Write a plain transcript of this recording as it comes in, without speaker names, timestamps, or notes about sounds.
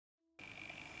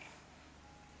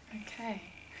Okay,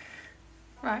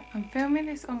 right, I'm filming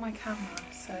this on my camera,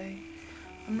 so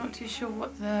I'm not too sure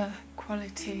what the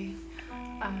quality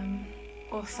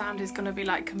or sound is going to be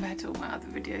like compared to all my other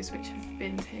videos which have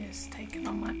been taken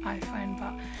on my iPhone,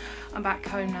 but I'm back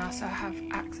home now, so I have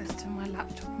access to my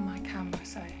laptop and my camera,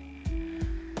 so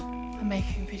I'm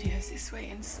making videos this way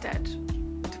instead,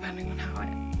 depending on how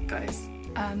it goes.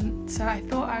 So I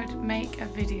thought I would make a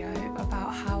video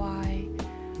about how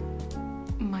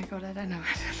oh my god, I don't know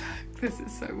where to look, this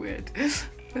is so weird. I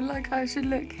feel like I should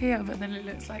look here, but then it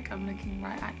looks like I'm looking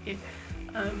right at you.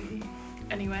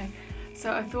 Anyway,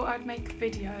 so I thought I'd make a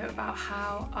video about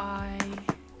how I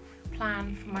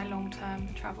plan for my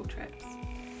long-term travel trips.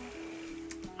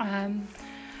 I'm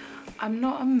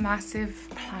not a massive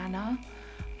planner.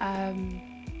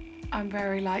 I'm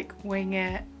very like wing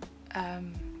it,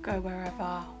 go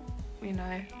wherever, you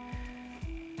know,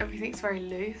 everything's very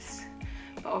loose,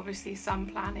 but obviously some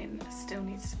planning still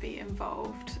needs to be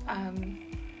involved.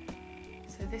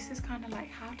 So this is kind of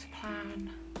like how to plan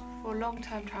for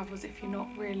long-term travels if you're not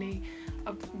really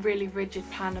a really rigid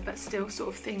planner, but still sort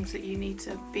of things that you need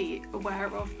to be aware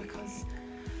of, because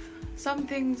some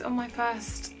things on my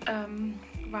first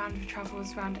round of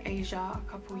travels around Asia a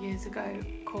couple years ago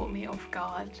caught me off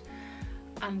guard,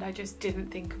 and I just didn't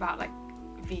think about like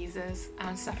visas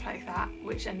and stuff like that,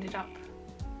 which ended up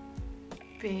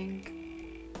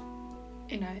being,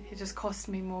 you know, it just cost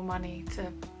me more money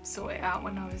to sort it out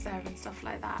when I was there and stuff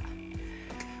like that.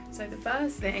 So the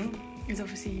first thing is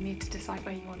obviously you need to decide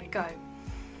where you want to go.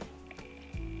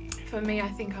 For me, I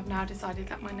think I've now decided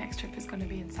that my next trip is going to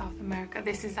be in South America.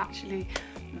 This is actually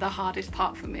the hardest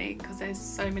part for me because there's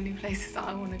so many places that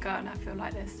I want to go and I feel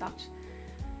like there's such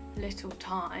little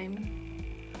time.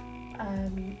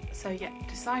 So yeah,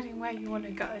 deciding where you want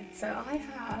to go. So I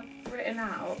have written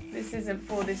out, this isn't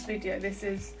for this video, this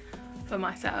is for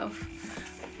myself.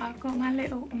 I've got my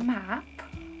little map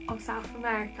of South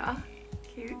America,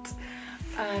 cute,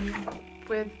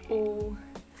 with all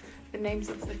the names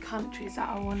of the countries that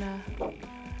I want to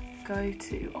go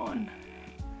to on,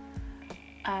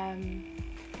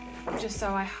 just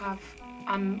so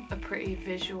I'm a pretty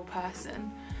visual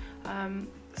person,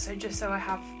 so just so I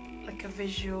have like a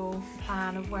visual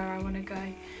plan of where I want to go.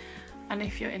 And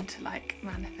if you're into like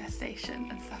manifestation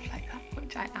and stuff like that,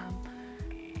 which I am,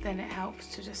 then it helps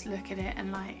to just look at it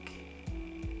and like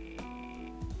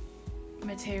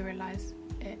materialize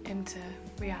it into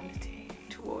reality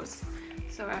towards.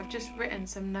 So I've just written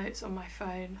some notes on my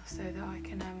phone so that I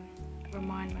can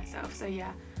remind myself. So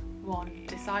yeah, 1,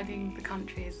 deciding the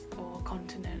countries or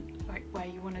continent, like where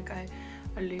you want to go,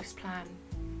 a loose plan.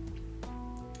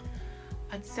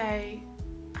 I'd say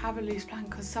have a loose plan,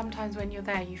 because sometimes when you're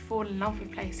there you fall in love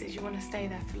with places, you want to stay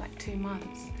there for like 2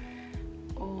 months,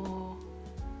 or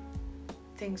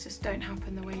things just don't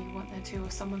happen the way you want them to, or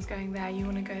someone's going there, you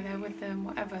want to go there with them,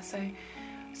 whatever. So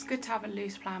it's good to have a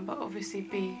loose plan, but obviously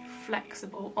be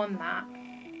flexible on that.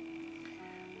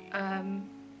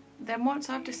 Then once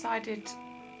I've decided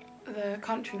the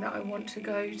country that I want to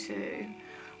go to,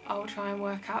 I'll try and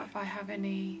work out if I have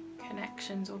any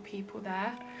connections or people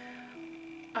there.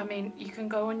 I mean, you can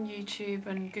go on YouTube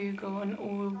and Google and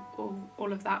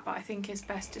all of that, but I think it's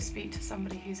best to speak to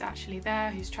somebody who's actually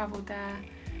there, who's travelled there,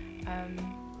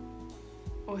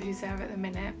 or who's there at the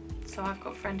minute. So I've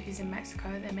got a friend who's in Mexico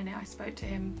at the minute. I spoke to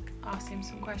him, asked him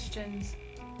some questions,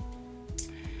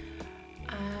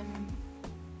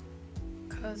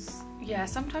 because yeah,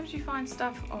 sometimes you find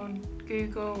stuff on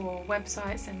Google or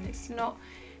websites and it's not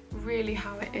really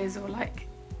how it is, or like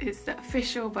it's the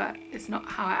official, but it's not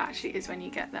how it actually is when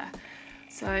you get there.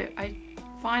 So I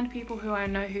find people who I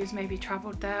know who's maybe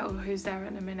travelled there or who's there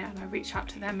in a minute, and I reach out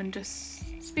to them and just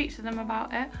speak to them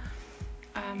about it,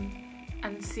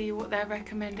 and see what their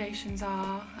recommendations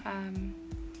are,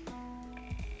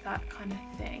 that kind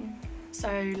of thing.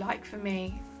 So like for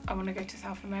me, I want to go to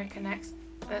South America next.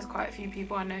 There's quite a few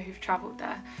people I know who've travelled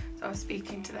there, so I was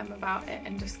speaking to them about it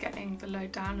and just getting the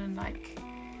lowdown and like,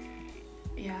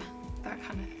 yeah, that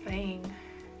kind of thing.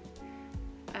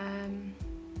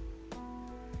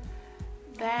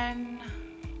 Then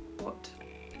what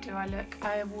do I look?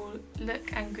 I will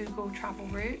look and Google travel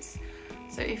routes.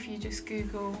 So if you just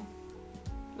Google,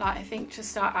 like I think to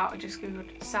start out I just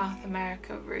Googled South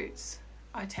America routes,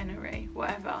 itinerary,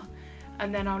 whatever,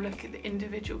 and then I'll look at the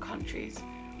individual countries.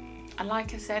 And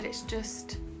like I said, it's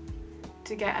just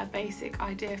to get a basic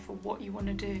idea for what you want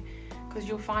to do, because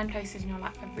you'll find places and you're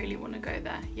like, I really want to go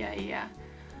there, yeah.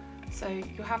 So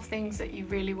you'll have things that you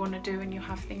really want to do and you'll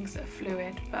have things that are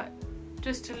fluid, but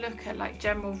just to look at like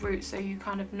general routes so you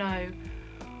kind of know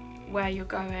where you're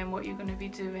going, what you're going to be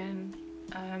doing,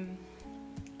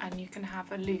 and you can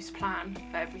have a loose plan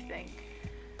for everything.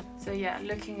 So yeah,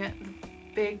 looking at the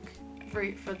big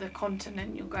route for the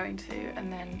continent you're going to,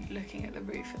 and then looking at the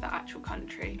route for the actual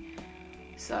country.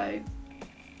 So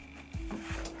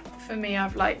for me,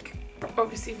 I've like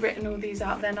obviously written all these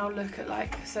out. Then I'll look at,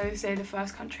 like, so say the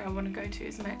first country I want to go to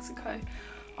is Mexico.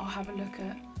 I'll have a look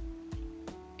at,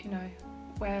 you know,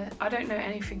 where I don't know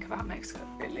anything about Mexico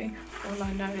really. All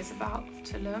I know is about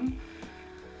Tulum,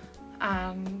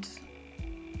 and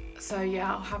so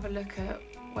yeah, I'll have a look at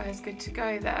where's good to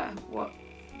go there, what,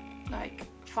 like,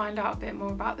 find out a bit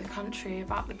more about the country,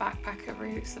 about the backpacker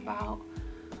routes, about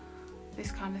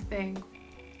this kind of thing,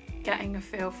 getting a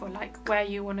feel for like where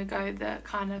you want to go, the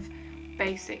kind of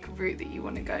basic route that you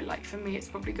want to go. Like for me, it's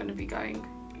probably going to be going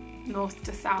north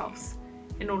to south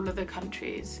in all of the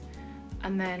countries,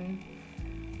 and then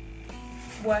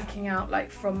working out,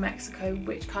 like, from Mexico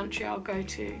which country I'll go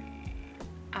to,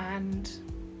 and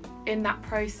in that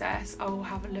process I will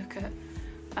have a look at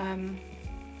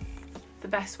the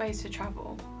best ways to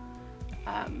travel.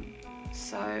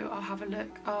 So I'll have a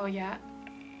look, oh yeah,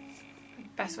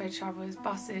 best way to travel is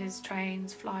buses,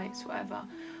 trains, flights, whatever.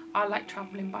 I like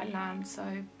travelling by land, so,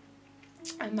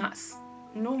 and that's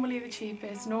normally the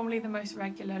cheapest, normally the most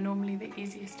regular, normally the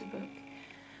easiest to book,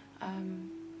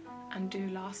 and do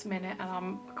last minute. And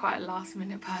I'm quite a last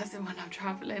minute person when I'm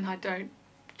travelling. I don't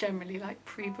generally like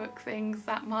pre-book things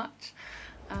that much.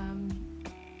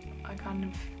 I kind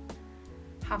of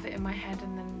have it in my head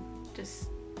and then just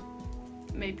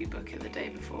maybe book it the day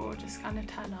before, or just kind of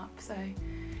turn up. So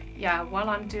yeah, while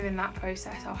I'm doing that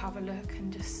process, I'll have a look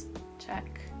and just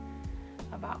check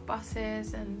about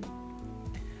buses. And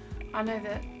I know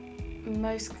that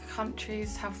most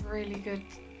countries have really good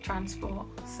transport,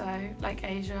 so like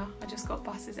Asia, I just got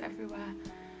buses everywhere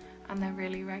and they're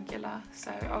really regular.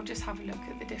 So I'll just have a look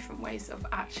at the different ways of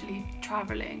actually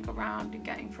travelling around and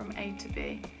getting from A to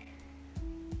B.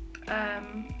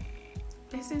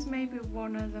 This is maybe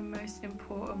one of the most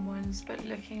important ones, but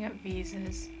looking at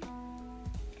visas.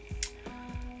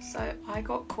 So I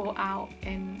got caught out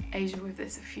in Asia with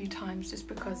this a few times, just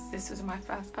because this was my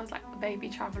first, I was like a baby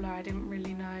traveller, I didn't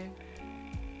really know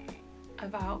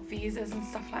about visas and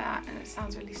stuff like that, and it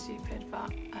sounds really stupid,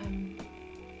 but I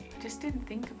just didn't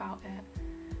think about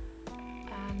it.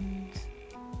 And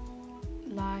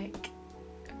like,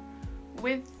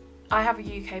 I have a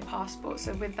UK passport,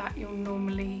 so with that you'll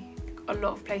normally, a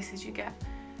lot of places you get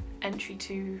entry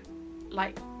to,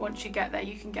 like once you get there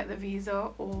you can get the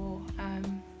visa, or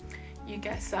you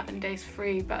get certain days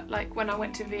free. But like when I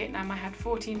went to Vietnam, I had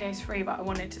 14 days free, but I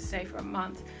wanted to stay for a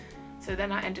month, so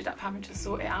then I ended up having to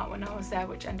sort it out when I was there,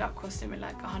 which ended up costing me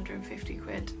like 150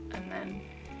 quid, and then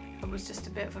it was just a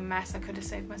bit of a mess. I could have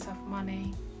saved myself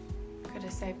money, could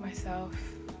have saved myself,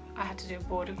 I had to do a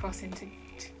border crossing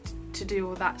to do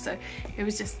all that, so it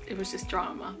was just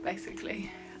drama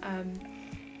basically.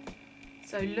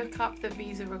 So look up the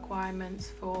visa requirements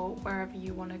for wherever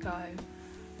you want to go,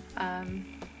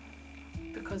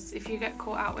 because if you get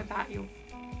caught out with that, you're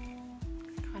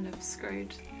kind of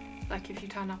screwed. Like if you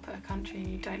turn up at a country and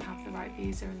you don't have the right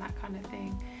visa and that kind of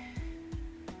thing,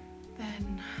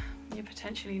 then you're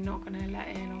potentially not going to let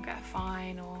in, or get a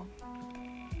fine, or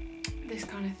this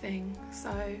kind of thing.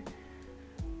 So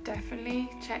definitely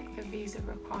check the visa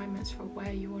requirements for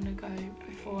where you want to go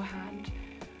beforehand.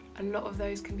 A lot of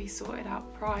those can be sorted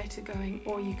out prior to going,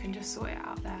 or you can just sort it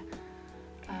out there.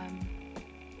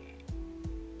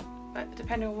 But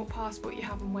depending on what passport you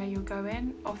have and where you're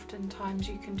going, oftentimes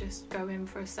you can just go in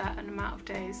for a certain amount of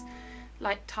days.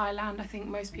 Like Thailand, I think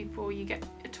most people, you get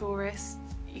a tourist,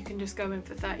 you can just go in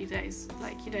for 30 days.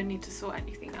 Like you don't need to sort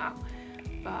anything out.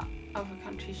 But other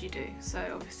countries you do. So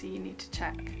obviously you need to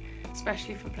check,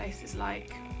 especially for places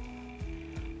like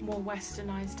more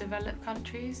westernized developed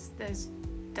countries. There's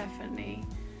definitely,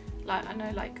 like, I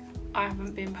know, like, I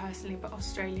haven't been personally, but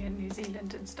Australia and New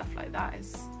Zealand and stuff like that,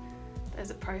 there's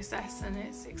a process and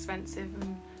it's expensive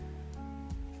and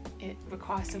it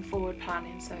requires some forward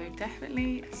planning. So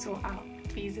definitely sort out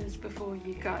visas before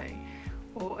you go,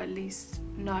 or at least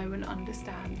know and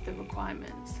understand the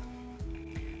requirements.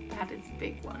 That is a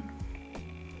big one.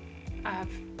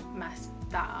 I've messed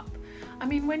that up. I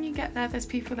mean, when you get there, there's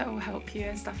people that will help you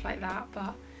and stuff like that,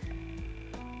 but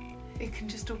it can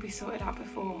just all be sorted out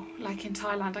before. Like in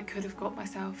Thailand, I could have got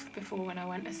myself before when I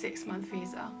went a 6-month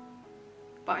visa,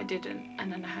 but I didn't,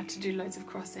 and then I had to do loads of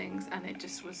crossings, and it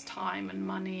just was time and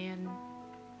money, and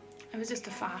it was just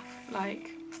a faff. Like,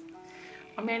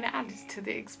 I mean, it added to the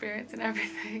experience and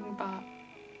everything, but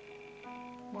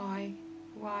why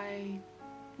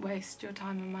waste your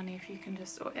time and money if you can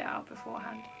just sort it out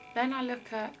beforehand? Then I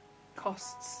look at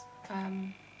costs.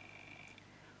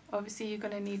 Obviously you're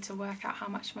going to need to work out how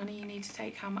much money you need to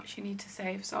take, how much you need to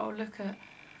save. So I'll look at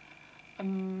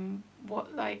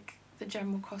what like the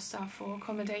general costs are for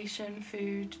accommodation,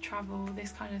 food, travel,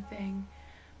 this kind of thing.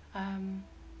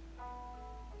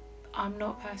 I'm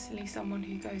not personally someone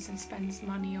who goes and spends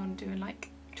money on doing like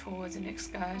tours and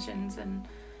excursions and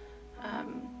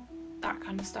that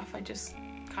kind of stuff. I just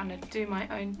kind of do my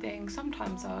own thing.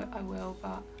 Sometimes I will,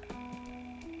 but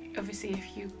obviously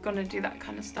if you're gonna do that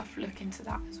kind of stuff, look into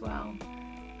that as well.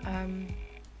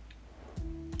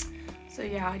 So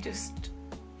yeah, I just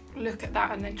look at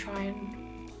that and then try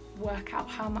and work out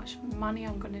how much money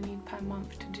I'm going to need per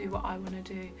month to do what I want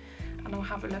to do. And I'll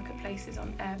have a look at places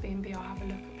on Airbnb, I'll have a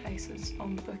look at places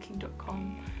on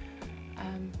booking.com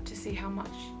to see how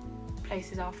much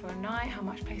places are for a night, how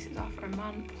much places are for a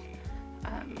month,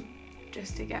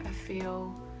 just to get a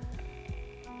feel.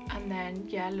 And then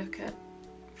yeah, look at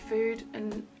food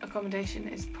and accommodation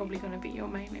is probably going to be your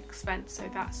main expense, so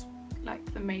that's like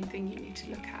the main thing you need to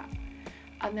look at.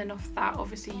 And then off that,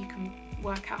 obviously you can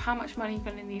work out how much money you're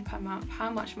going to need per month,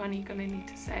 how much money you're going to need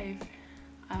to save,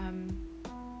 and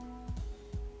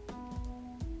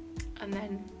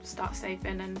then start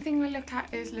saving. And the thing we look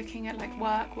at is looking at like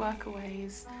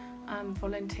workaways,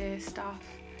 volunteer stuff.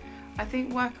 I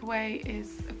think Workaway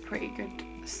is a pretty good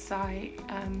site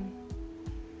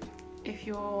if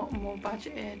you're more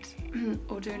budgeted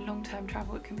or doing long-term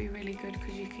travel. It can be really good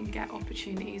because you can get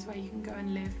opportunities where you can go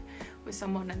and live with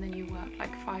someone and then you work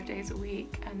like 5 days a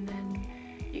week and then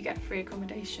you get free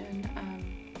accommodation,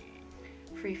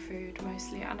 free food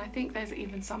mostly, and I think there's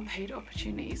even some paid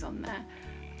opportunities on there.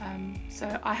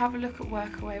 So I have a look at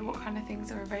Workaway, what kind of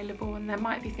things are available, and there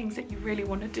might be things that you really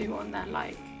want to do on there,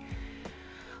 like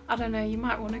I don't know, you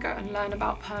might want to go and learn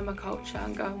about permaculture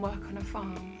and go and work on a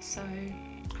farm. So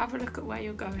have a look at where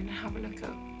you're going and have a look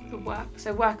at the work.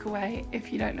 So Workaway,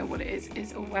 if you don't know what it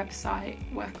is a website,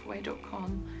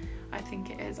 workaway.com I think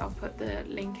it is. I'll put the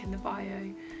link in the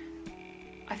bio.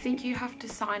 I think you have to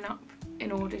sign up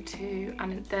in order to,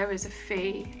 and there is a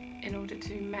fee in order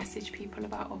to message people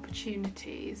about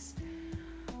opportunities,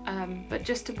 but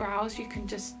just to browse you can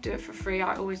just do it for free.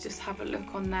 I always just have a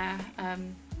look on there,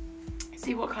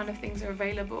 see what kind of things are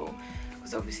available,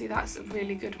 because obviously that's a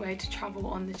really good way to travel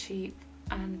on the cheap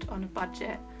and on a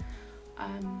budget.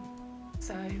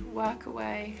 So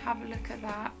Workaway, have a look at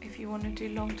that if you want to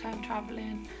do long-term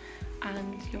travelling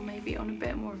and you're maybe on a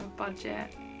bit more of a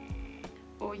budget,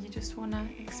 or you just want to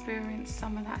experience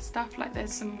some of that stuff. Like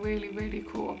there's some really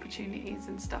cool opportunities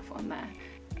and stuff on there.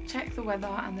 Check the weather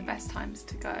and the best times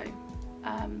to go.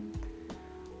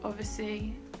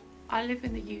 Obviously I live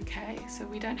in the UK, so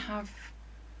we don't have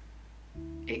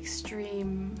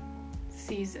extreme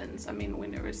seasons. I mean,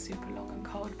 winter is super long and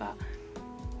cold, but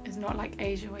it's not like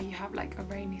Asia where you have like a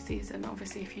rainy season.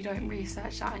 Obviously if you don't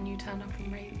research that and you turn up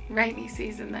in rainy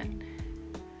season, then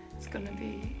it's gonna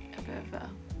be a bit of a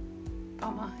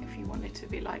bummer if you want it to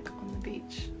be like on the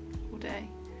beach all day.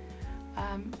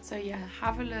 So yeah,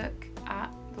 have a look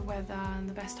at the weather and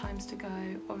the best times to go.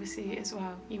 Obviously as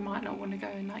well, you might not want to go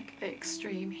in like the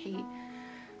extreme heat,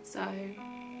 so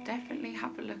definitely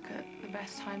have a look at the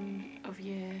best time of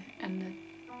year and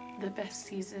the best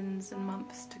seasons and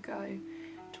months to go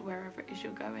to wherever it is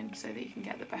you're going, so that you can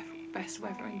get the best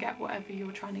weather and get whatever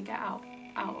you're trying to get out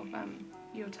of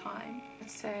your time.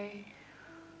 I'd say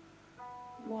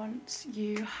once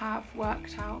you have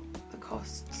worked out the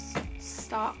costs,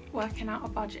 start working out a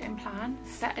budgeting plan,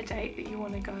 set a date that you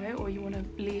want to go or you want to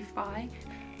leave by,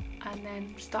 and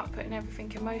then start putting everything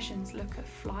in motion. Look at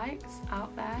flights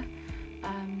out there,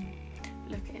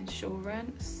 look at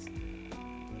insurance,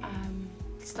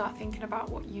 start thinking about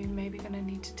what you maybe going to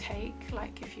need to take,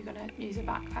 like if you're going to use a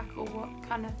backpack or what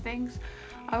kind of things.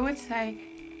 I would say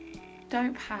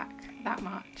don't pack that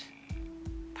much.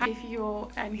 If you're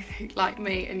anything like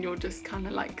me and you're just kind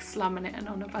of like slumming it and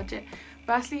on a budget,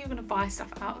 firstly you're going to buy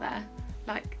stuff out there.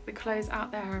 Like the clothes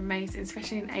out there are amazing,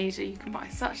 especially in Asia. You can buy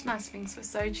such nice things for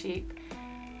so cheap,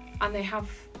 and they have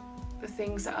the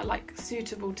things that are like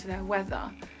suitable to their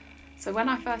weather. So when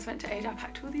I first went to Asia, I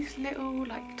packed all these little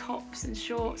like tops and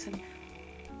shorts, and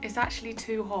it's actually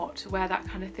too hot to wear that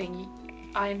kind of thing.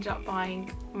 I ended up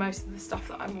buying most of the stuff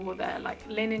that I wore there, like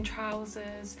linen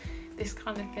trousers, this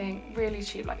kind of thing, really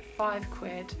cheap, like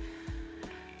 £5.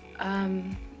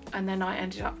 And then I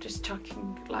ended up just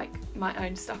chucking like my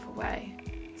own stuff away.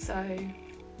 So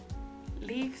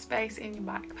leave space in your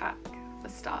backpack for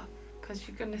stuff, because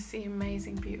you're going to see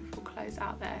amazing beautiful clothes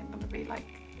out there. They're going to be like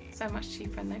so much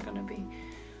cheaper, and they're going to be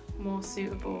more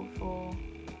suitable for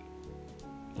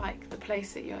like the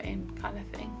place that you're in, kind of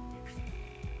thing.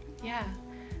 Yeah,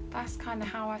 that's kind of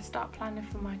how I start planning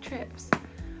for my trips.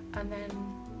 and then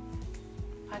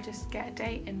I just get a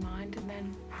date in mind, and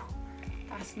then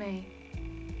that's me.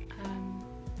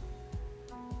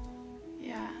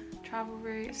 Yeah, travel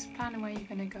routes, planning where you're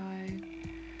going to go,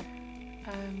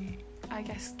 I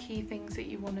guess key things that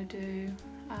you want to do.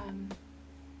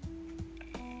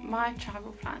 My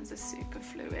travel plans are super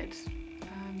fluid.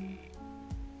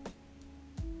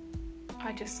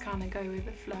 I just kind of go with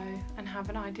the flow and have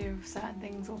an idea of certain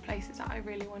things or places that I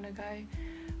really want to go,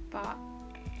 but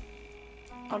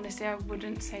honestly I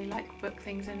wouldn't say like book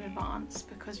things in advance,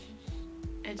 because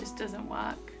it just doesn't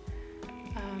work.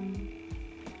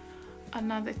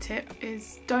 Another tip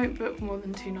is don't book more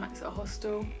than 2 nights at a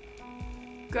hostel.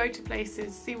 Go to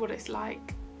places, see what it's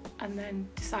like, and then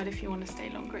decide if you want to stay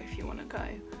longer, if you want to go.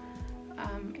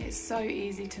 It's so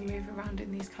easy to move around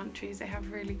in these countries. They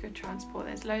have really good transport.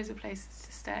 There's loads of places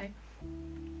to stay,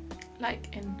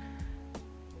 like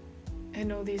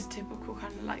in all these typical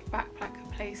kind of like backpacker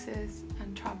places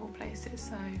and travel places.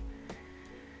 So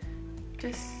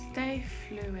just stay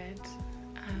fluid.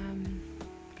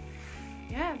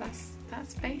 Yeah,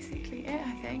 that's basically it,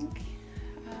 I think.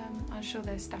 I'm sure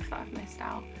there's stuff that I've missed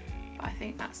out, but I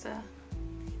think that's a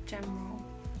general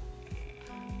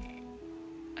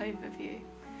overview.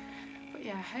 But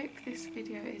yeah, I hope this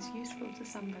video is useful to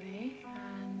somebody,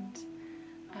 and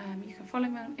you can follow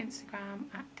me on Instagram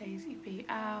at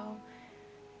DaisyBL,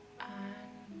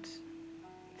 and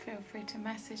feel free to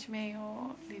message me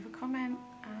or leave a comment,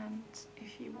 and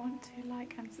if you want to,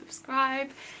 like and subscribe.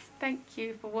 Thank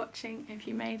you for watching if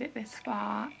you made it this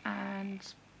far, and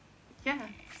yeah.